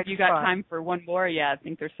so much fun. If you got time for one more, I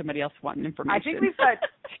think there's somebody else wanting information. I think we've got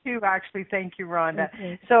 2 actually. Thank you, Rhonda.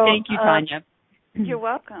 So thank you, Tanya. You're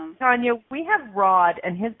welcome. Tanya, we have Rod,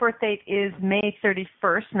 and his birth date is May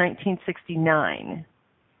 31st, 1969.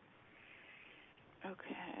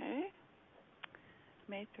 Okay.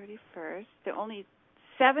 May 31st. There are only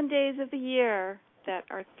 7 days of the year that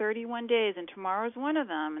are 31 days, and tomorrow's one of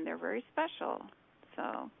them, and they're very special.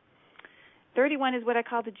 So 31 is what I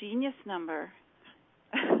call the genius number.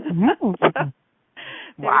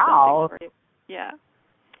 Wow. Yeah.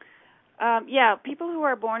 People who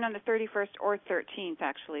are born on the 31st or 13th,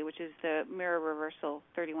 actually, which is the mirror reversal,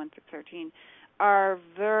 31 through 13, are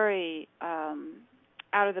very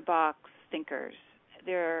out-of-the-box thinkers.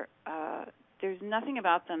 There's nothing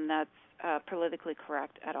about them that's politically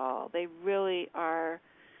correct at all. They really are.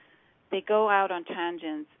 They go out on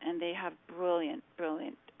tangents, and they have brilliant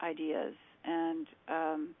ideas, and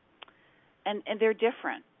they're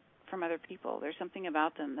different from other people. There's something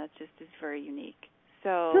about them that just is very unique.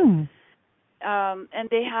 So, and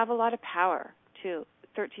they have a lot of power too.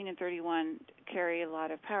 13 and 31 carry a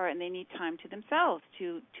lot of power, and they need time to themselves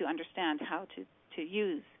to understand how to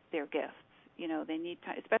use their gifts. You know, they need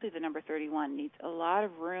time, especially the number 31 needs a lot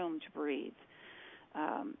of room to breathe.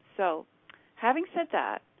 So, having said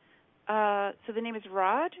that, so the name is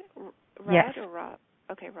Rod? Yes. Or Rod?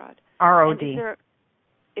 Okay, Rod. R-O-D.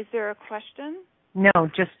 Is there a question? No,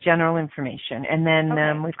 just general information. And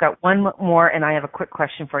then we've got one more, and I have a quick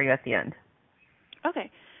question for you at the end.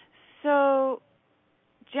 Okay. So,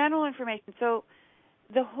 general information. So,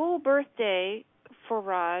 the whole birthday for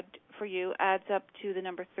Rod, for you, adds up to the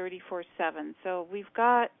number 34/7. So we've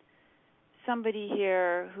got somebody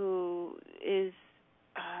here who is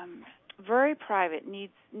very private,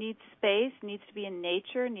 needs space, needs to be in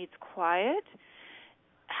nature, needs quiet.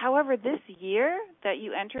 However, this year that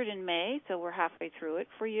you entered in May, so we're halfway through it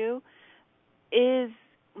for you, is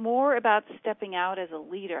more about stepping out as a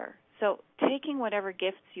leader. So taking whatever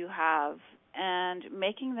gifts you have and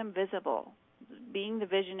making them visible, being the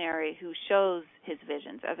visionary who shows his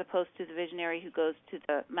visions as opposed to the visionary who goes to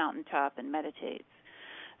the mountaintop and meditates.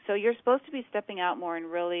 So you're supposed to be stepping out more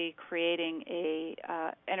and really creating a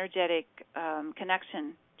energetic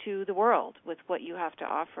connection to the world with what you have to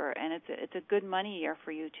offer, and it's a good money year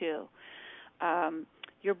for you too.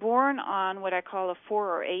 You're born on what I call a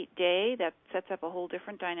 4 or 8 day. That sets up a whole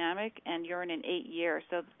different dynamic, and you're in an 8 year.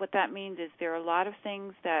 So what that means is there are a lot of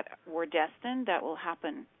things that were destined that will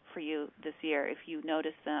happen for you this year if you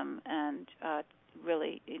notice them and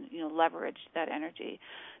really leverage that energy.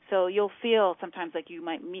 So you'll feel sometimes like you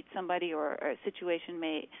might meet somebody or a situation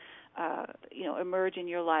may emerge in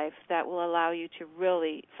your life that will allow you to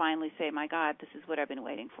really finally say, my God, this is what I've been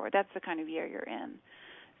waiting for. That's the kind of year you're in.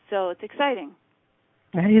 So it's exciting.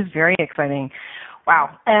 That is very exciting.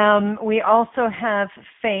 Wow. We also have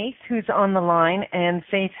Faith, who's on the line, and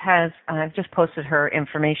Faith has just posted her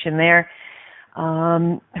information there.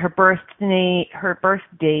 Her birth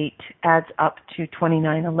date adds up to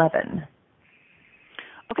 29/11.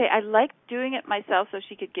 Okay, I like doing it myself, so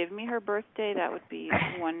she could give me her birthday. That would be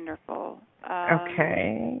wonderful.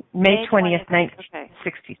 Okay. May 20th,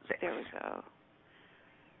 1966. Okay. There we go.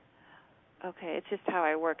 Okay, it's just how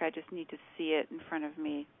I work. I just need to see it in front of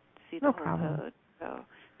me, see the whole code. So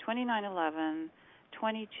 29/11,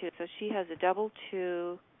 22. So she has a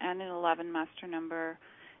 22 and an 11 master number.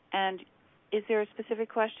 And is there a specific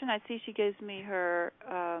question? I see she gives me her...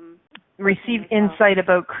 Receive insight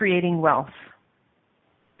about creating wealth.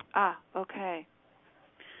 Ah, okay.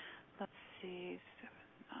 Let's see, 7,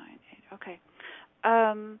 9, 8. Okay.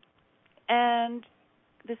 And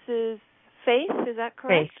this is Faith, is that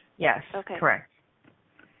correct? Faith, yes, okay. Correct.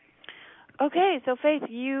 Okay, so Faith,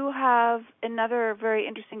 you have another very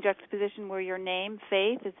interesting juxtaposition where your name,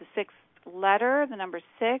 Faith, is the 6th letter, the number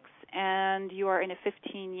 6, and you are in a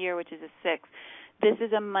 15 year, which is a 6. This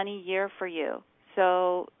is a money year for you.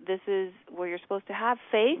 So this is where you're supposed to have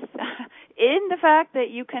faith in the fact that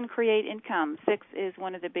you can create income. 6 is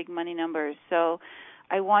one of the big money numbers. So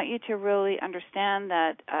I want you to really understand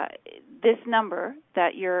that this number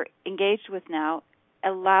that you're engaged with now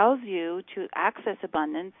allows you to access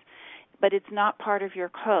abundance, but it's not part of your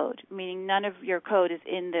code, meaning none of your code is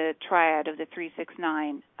in the triad of the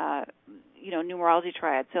 369 numerology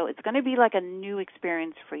triad. So it's going to be like a new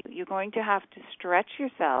experience for you. You're going to have to stretch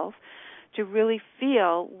yourself to really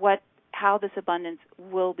feel how this abundance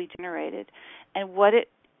will be generated. And what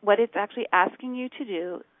it's actually asking you to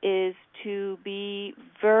do is to be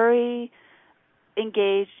very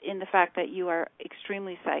engaged in the fact that you are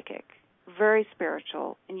extremely psychic, very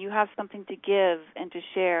spiritual, and you have something to give and to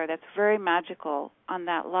share that's very magical on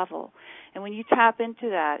that level. And when you tap into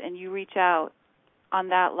that and you reach out on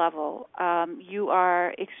that level, you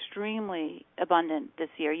are extremely abundant this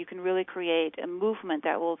year. You can really create a movement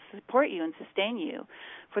that will support you and sustain you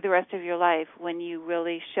for the rest of your life when you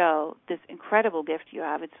really show this incredible gift you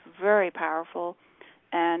have. It's very powerful,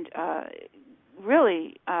 and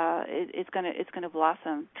really it's going to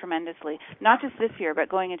blossom tremendously, not just this year, but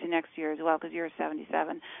going into next year as well, because you're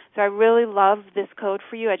 77. So I really love this code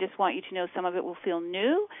for you. I just want you to know some of it will feel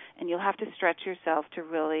new, and you'll have to stretch yourself to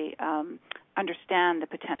really understand the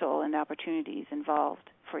potential and opportunities involved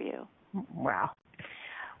for you. Wow,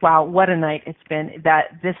 what a night it's been.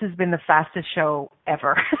 This has been the fastest show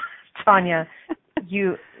ever. Tanya,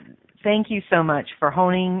 thank you so much for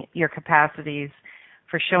honing your capacities,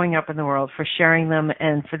 for showing up in the world, for sharing them,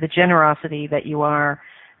 and for the generosity that you are,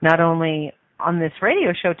 not only on this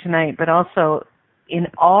radio show tonight, but also in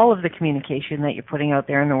all of the communication that you're putting out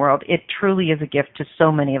there in the world. It truly is a gift to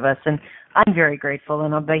so many of us, and I'm very grateful.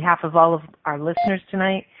 And on behalf of all of our listeners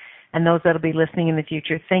tonight and those that will be listening in the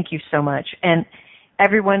future, thank you so much. And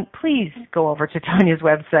everyone, please go over to Tanya's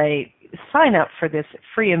website, sign up for this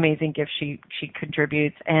free amazing gift she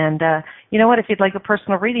contributes. And you know what? If you'd like a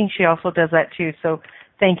personal reading, she also does that too. So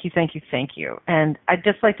thank you. And I'd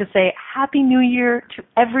just like to say Happy New Year to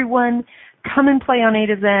everyone. Come and play on A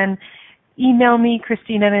to Zen. Email me,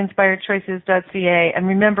 Christine@inspiredchoices.ca. And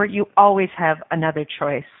remember, you always have another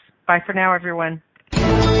choice. Bye for now, everyone.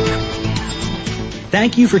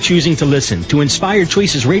 Thank you for choosing to listen to Inspired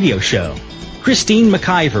Choices Radio Show. Christine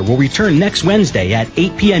McIver will return next Wednesday at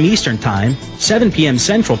 8 p.m. Eastern Time, 7 p.m.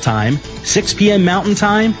 Central Time, 6 p.m. Mountain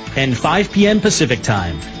Time, and 5 p.m. Pacific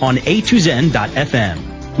Time on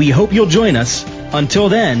A2Zen.fm. We hope you'll join us. Until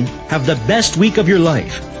then, have the best week of your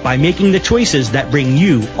life by making the choices that bring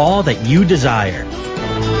you all that you desire.